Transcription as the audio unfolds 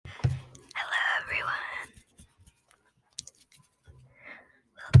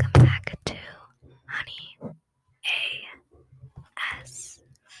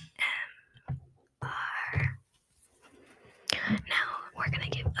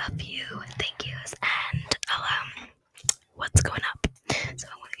love you, thank yous, and what's going up. So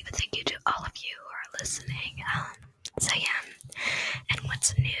I want to give a thank you to all of you who are listening. So yeah, and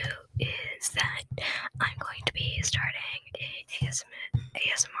what's new is that I'm going to be starting a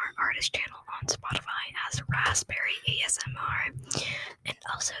ASMR artist channel on Spotify as Raspberry ASMR. And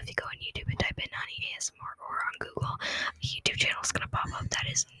also, if you go on YouTube and type in Honey ASMR or on Google, a YouTube channel is going to pop up. That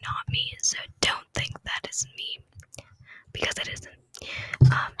is not me, so don't think that is me, because it isn't.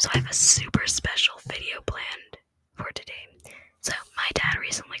 So I have a super special video planned for today. So my dad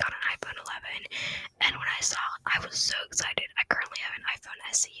recently got an iPhone 11, and when I saw it, I was so excited. I currently have an iPhone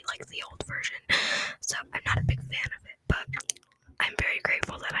SE, like the old version, so I'm not a big fan of it, but I'm very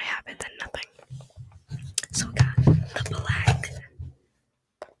grateful that I have it and nothing. So we got the black,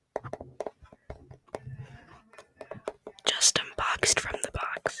 just unboxed from the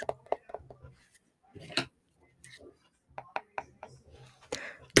box.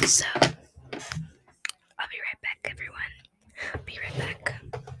 So I'll be right back, everyone. Be right back.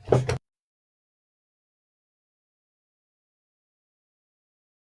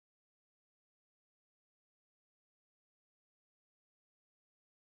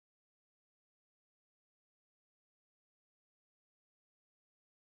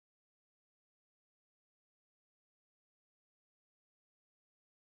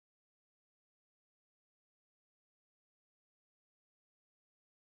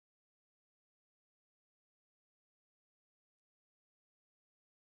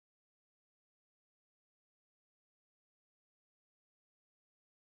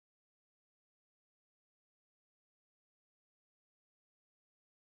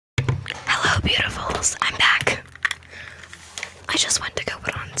 Hello, beautifuls. I'm back. I just went to go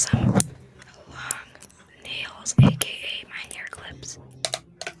put on some long nails, aka my hair clips,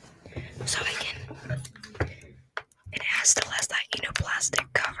 so I can. It still has that, plastic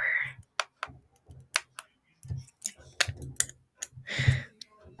cover.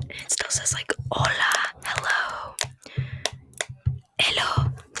 And it still says like hola, hello,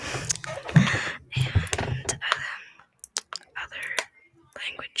 hello, and other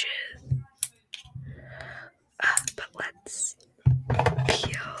languages. But let's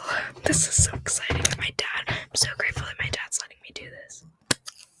peel. This is so exciting. My dad, I'm so grateful that my dad's letting me do this.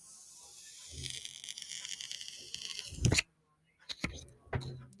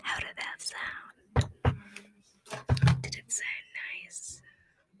 How did that sound? Did it sound nice?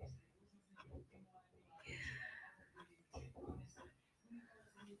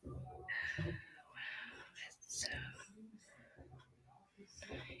 Wow, that's so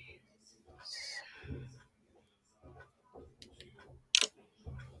nice.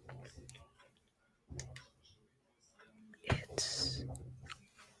 It's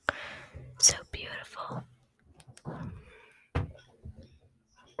so beautiful. I'm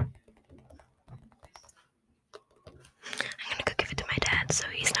gonna go give it to my dad so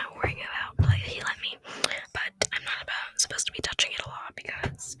he's not worrying about, like, he let me, but I'm not supposed to be touching it a lot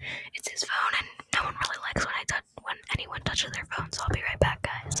because it's his phone and no one really likes when anyone touches their phone. So I'll be right back,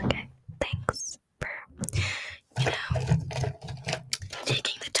 guys. Okay, thanks for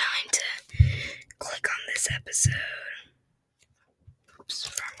taking the time to click on this episode. Oops,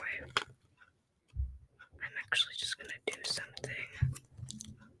 wrong way. I'm actually just gonna do something.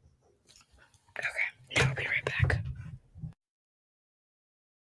 Okay, now I'll be right back.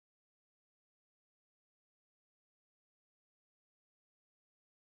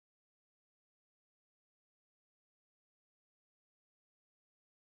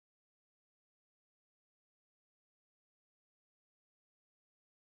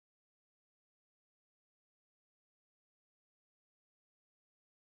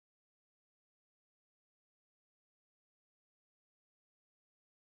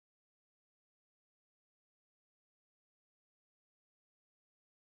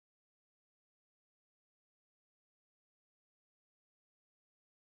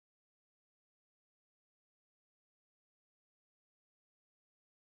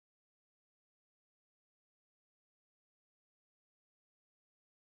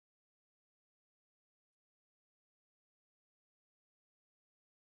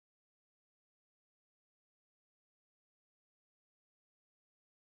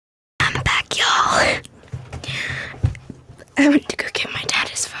 I'm back, y'all. I went to go get my dad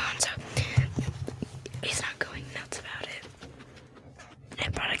his phone, so he's not going nuts about it. I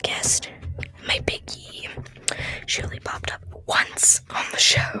brought a guest. My piggy. She only popped up once on the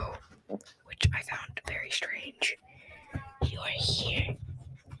show, which I found very strange. You are here.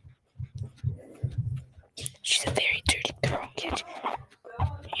 She's a very dirty girl, kid.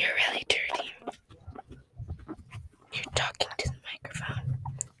 You're really dirty. You're talking to the microphone.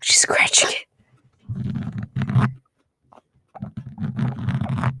 scratching it.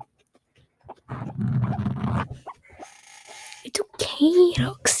 It's okay,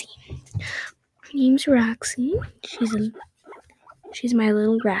 Roxy. Her name's Roxy. She's my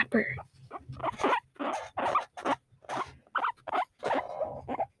little rapper.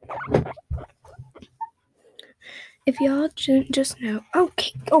 If y'all just know,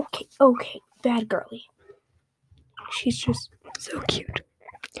 okay, bad girly. She's just so cute.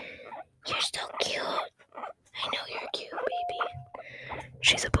 You're so cute. I know you're cute, baby.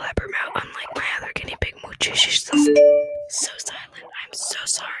 She's a blabbermouth, unlike my other guinea pig Moochie. She's so silent. I'm so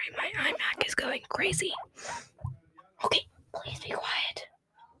sorry. My iMac is going crazy. Okay, please be quiet.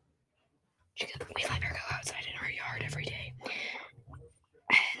 We let her go outside in our yard every day.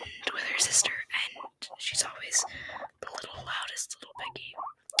 And with her sister, and she's always the loudest little piggy.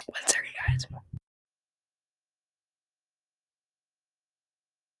 1 second, guys.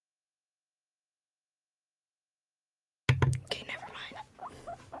 Okay, never mind.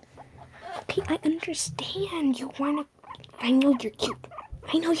 Okay, I understand. I know you're cute.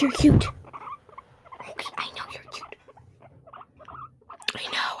 I know you're cute. Okay, I know you're cute. I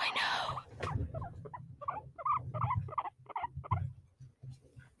know.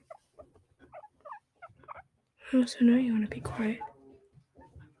 Oh, so now you want to be quiet.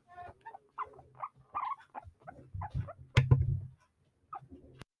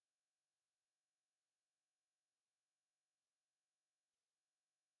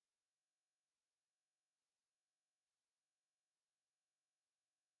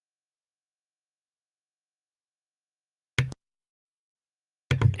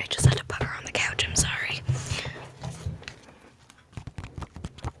 I just had to put her on the couch. I'm sorry.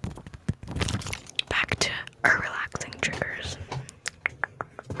 Back to our relaxing triggers.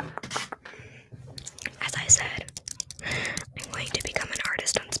 As I said, I'm going to become an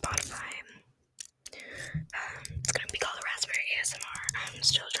artist on Spotify. It's going to be called Raspberry ASMR. I'm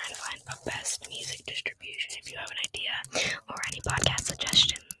still trying to find the best music distribution. If you have an idea or any podcast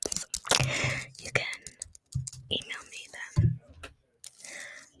suggestions, you can email me them.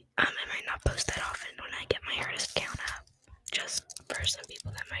 I might not post that often when I get my artist count up, just for some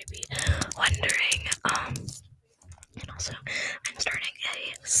people that might be wondering. And also, I'm starting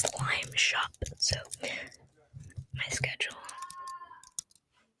a slime shop, so my schedule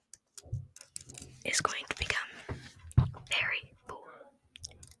is going to become very full.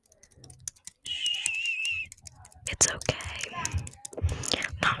 It's okay.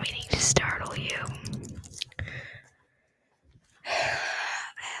 I'm not meaning to startle you. I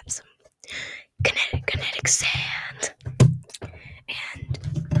have some kinetic sand. And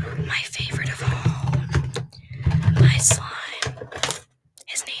my favorite of all, my slime.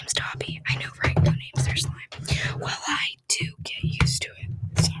 His name's Dobby. I know, right? Who names their slime? Well, I do get used to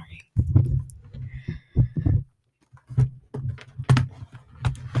it. Sorry.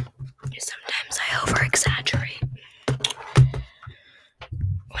 Sometimes I over-exaggerate.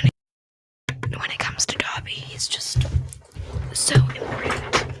 When it comes to Dobby, he's just so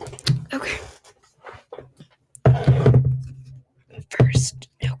important. Okay. First,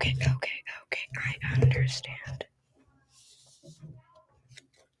 okay, I understand.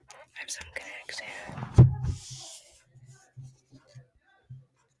 I have some kinetic sand.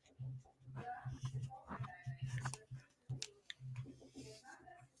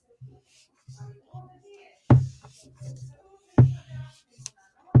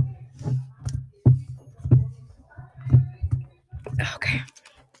 Okay.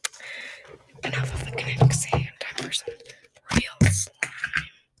 Enough of the kinetic sand. Time for some real slime.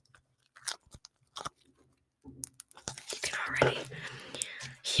 You can already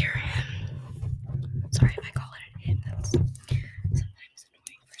hear him. Sorry if I call it a him. That's sometimes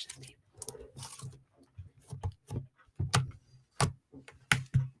annoying for some people.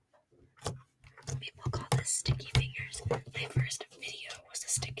 People call this sticky fingers. My first video was a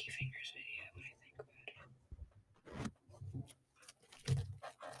sticky fingers video when I think about it.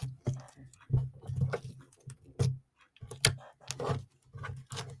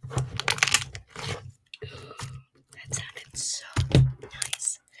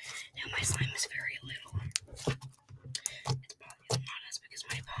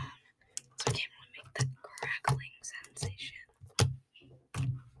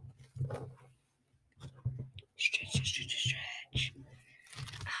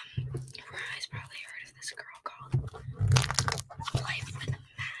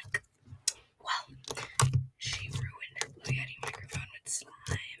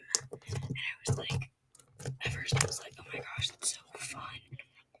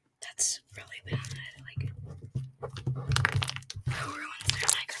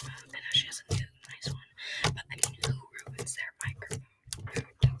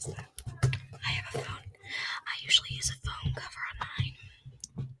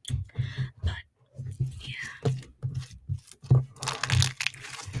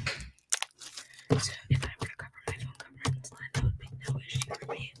 So if I were to cover my phone cover in slime, that would be no issue for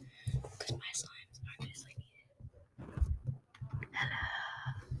me, because my slimes are obviously needed.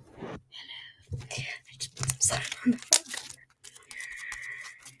 Hello. I just put some slime on the phone cover.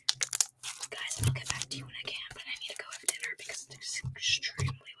 Guys, I'll get back to you when I can, but I need to go have dinner because it's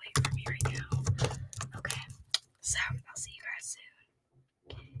extremely late for me right now. Okay, so I'll see you guys soon.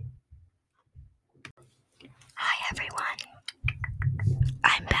 Hi everyone,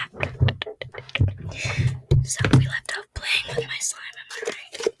 I'm back. So we left off playing with my slime, am I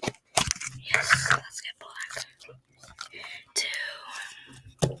right? Yes, let's get back to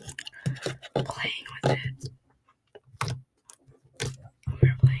playing with it. We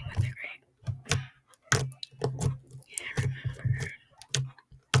were playing with it, right? Yeah, I remember.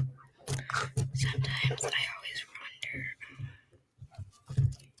 Sometimes I always wonder.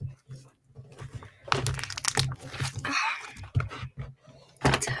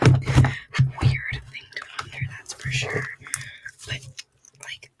 It's a weird thing to wonder, that's for sure. But,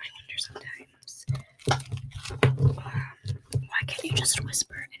 like, I wonder sometimes, why can't you just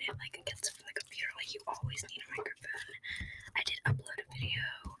whisper and it, like, gets from the computer? Like, you always need a microphone. I did upload a video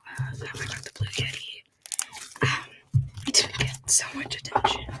of how I got the Blue Yeti. It didn't get so much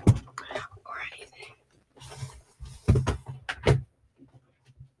attention or anything.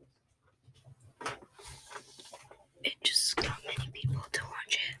 It just got many people to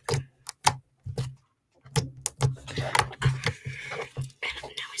watch it. And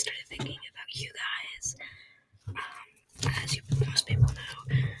now I started thinking about you guys. As most people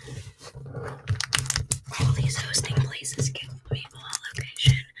know, all these hosting places give people a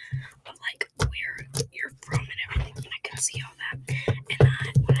location of like where you're from and everything, and I can see all that.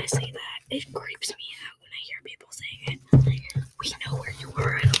 And when I say that, it creeps me out when I hear people saying it. We know where you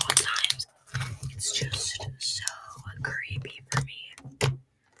are at all times. It's just so creepy for me.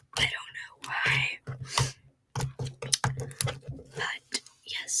 I don't know why. But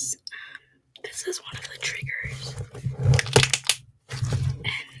yes, this is one of the triggers.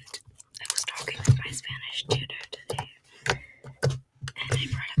 And I was talking with my Spanish tutor today, and I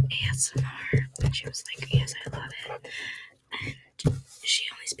brought up ASMR, and she was like, yes, I love it. And she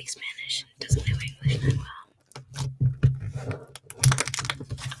only speaks Spanish and doesn't know English that well.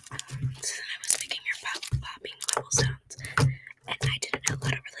 So then I was making her popping bubble sounds, and I didn't know how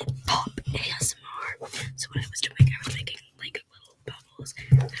to really pop ASMR. So what I was doing, I was making like little bubbles.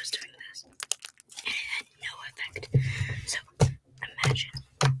 I was doing this, and it had no effect. So imagine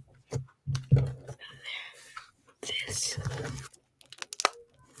this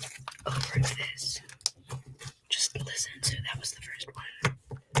over this. Just listen. So that was the first one.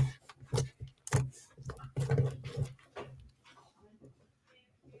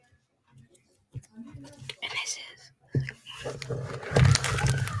 And this is the second one.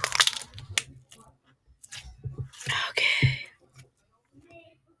 Okay.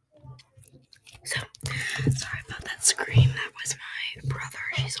 So, sorry about that scream. That was my brother.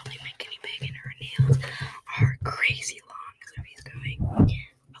 She's only my guinea pig, and her nails are crazy long, so he's going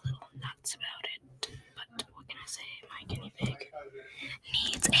a little nuts about it. But what can I say? My guinea pig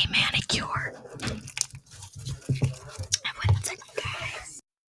needs a manicure. I wouldn't say, guys.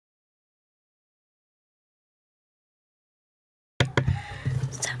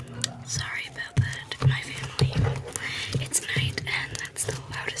 So, sorry about that, my family. It's night, and that's the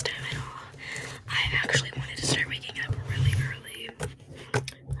loudest time at all. I actually wanted to start waking up really early,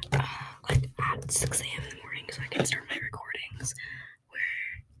 like at 6 a.m. in the morning, so I can start my recordings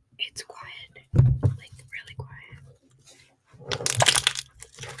where it's quiet, like really quiet.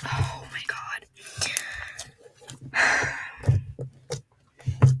 Oh my god.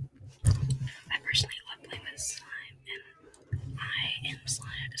 I personally love playing with slime, and I am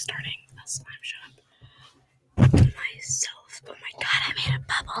starting a slime shop myself. Oh my god, I made a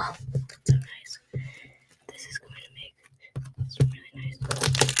bubble. That's so nice. This is going to make some really nice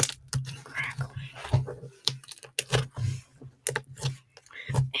crackling.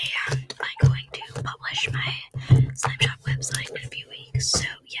 And I'm going to publish my slime shop website in a few weeks. So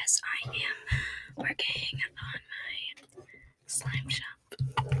yes, I am working on my slime shop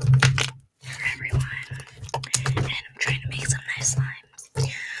for everyone. And I'm trying to make some nice slimes.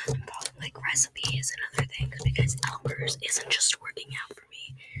 I'm following like recipes and other things because Elmer's isn't just working out for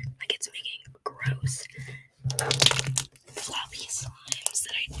me. Like it's making gross floppy slimes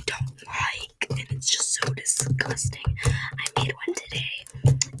that I don't like, and it's just so disgusting. I made one today,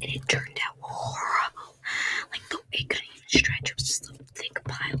 and it turned out horrible. Like it couldn't even stretch. It was just a thick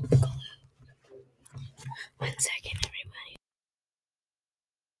pile of glue. 1 second, everybody.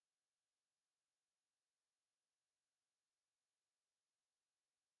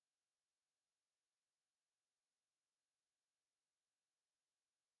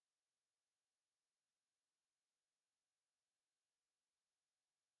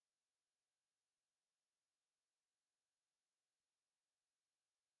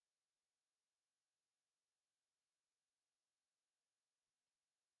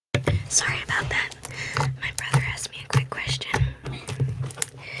 Sorry about that. My brother asked me a quick question.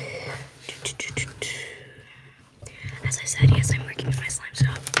 As I said, yes, I'm working in my slime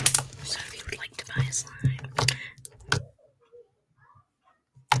shop. So if you would like to buy a slime,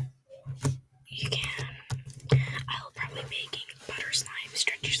 you can. I'll probably be making butter slime,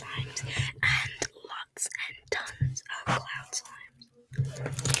 stretchy slimes, and lots and tons of cloud slimes.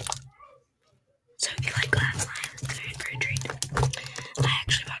 So if you like cloud slimes, then you're in for a treat. I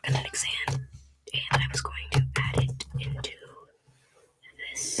actually bought kinetic sand, and I was going to add it into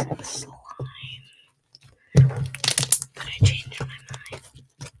this slime, but I changed my mind.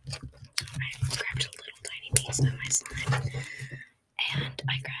 I grabbed a little tiny piece of my slime, and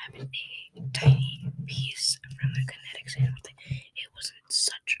I grabbed a tiny piece from the kinetic sand. It wasn't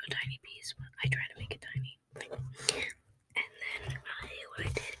such a tiny piece, but I tried to make it tiny. And then what I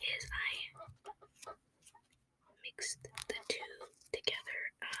did is I mixed the two together.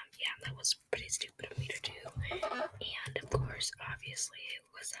 Yeah, that was pretty stupid of me to do. And of course, obviously, it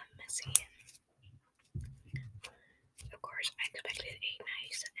was messy. Of course, I expected a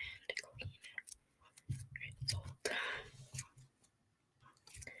nice and clean result.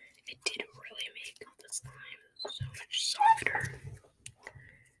 It did really make the slime so much softer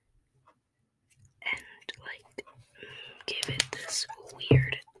and give it this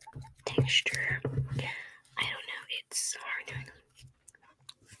weird texture. I don't know, it's hard to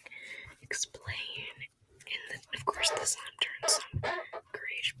explain. Of course, the slime turned some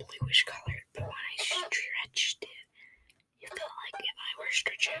grayish bluish color, but when I stretched it, it felt like if I were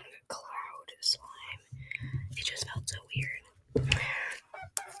stretching a cloud slime. It just felt so weird.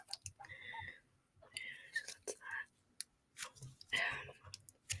 So that's that.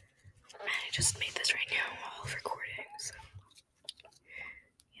 I just made this right now while recording, so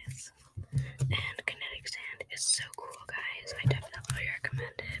yes. And kinetic sand is so cool, guys. I definitely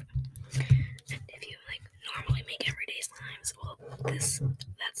recommend it. And if you normally make everyday slimes, well, that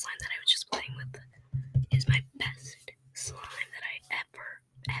slime that I was just playing with is my best slime that I ever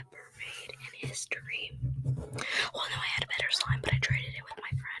made in history. Well, no, I had a better slime, but I traded it with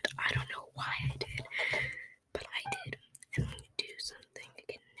my friend. I don't know why I did, but I did. And when you do something, you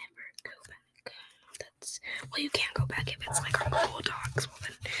can never go back. Well, you can go back if it's like our cool dogs. Well,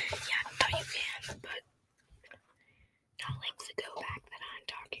 then, yeah, no, you can, but not like the go back that I'm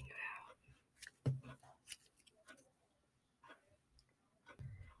talking about.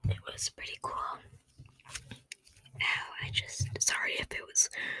 It was pretty cool. Sorry if it was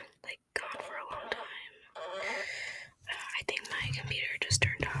gone for a long time. I think my computer just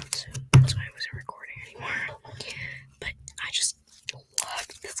turned off, so that's why I wasn't recording anymore. But I just love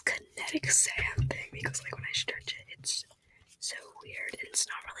this kinetic sand thing because when I stretch it, it's so weird. And it's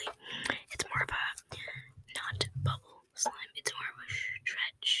more of a not bubble slime. It's more of a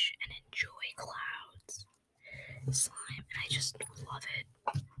stretch and enjoy clouds slime, and I just love it.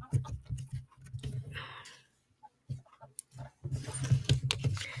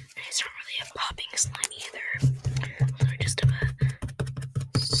 And it's not really a popping slime either. More just of a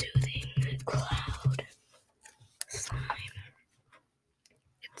soothing cloud slime.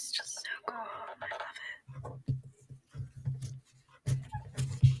 It's just so cool. I love it.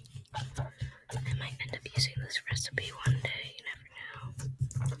 I might end up using this recipe one day. You never know.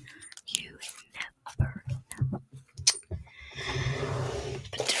 You never know.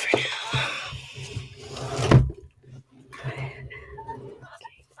 But for now,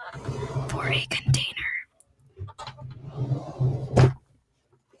 for a container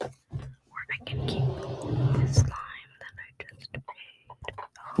where I can keep the slime that I just made.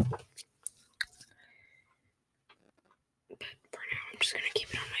 But for now, I'm just gonna keep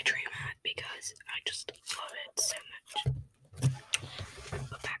it on my tray mat because I just love it so much.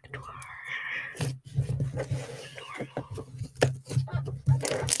 But back to our normal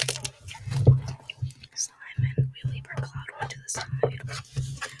slime, and we leave our cloud one to the side.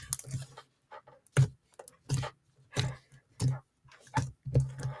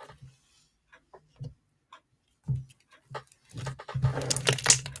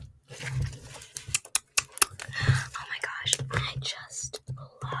 Oh my gosh, I just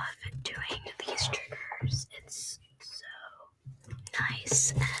love doing these triggers. It's so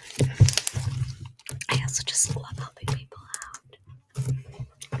nice, and I also just love helping people out.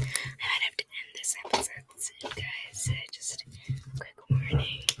 I might have to end this episode soon, guys. Just quick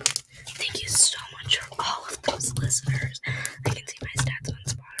warning. Thank you so much for all of those listeners. I can see my stats on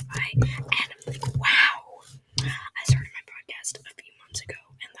Spotify, and I'm like, wow. I started my podcast a few months ago,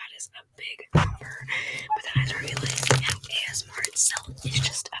 and that is a big number. But then I started realizing how ASMR itself is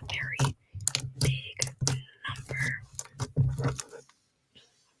just a very big number.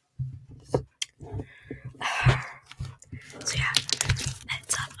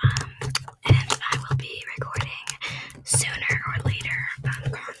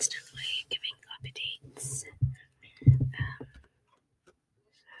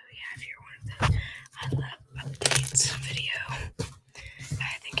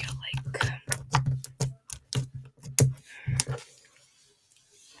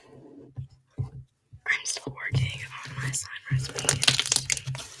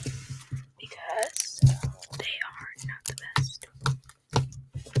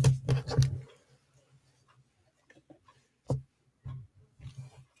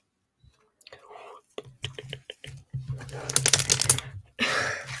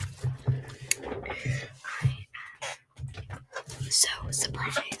 so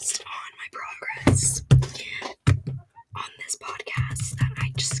surprised on my progress on this podcast that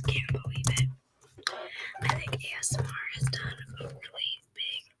I just can't believe it. I think ASMR has done a really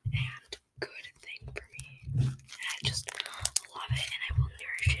big and good thing for me. And I just love it, and I will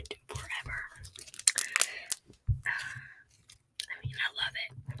nourish it forever. I love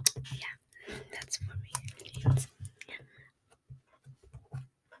it. Yeah, that's what it means.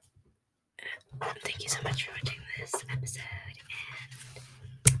 Thank you so much for watching this episode,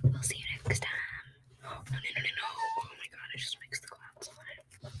 and we'll see you next time. Oh, no. Oh my god, I just mixed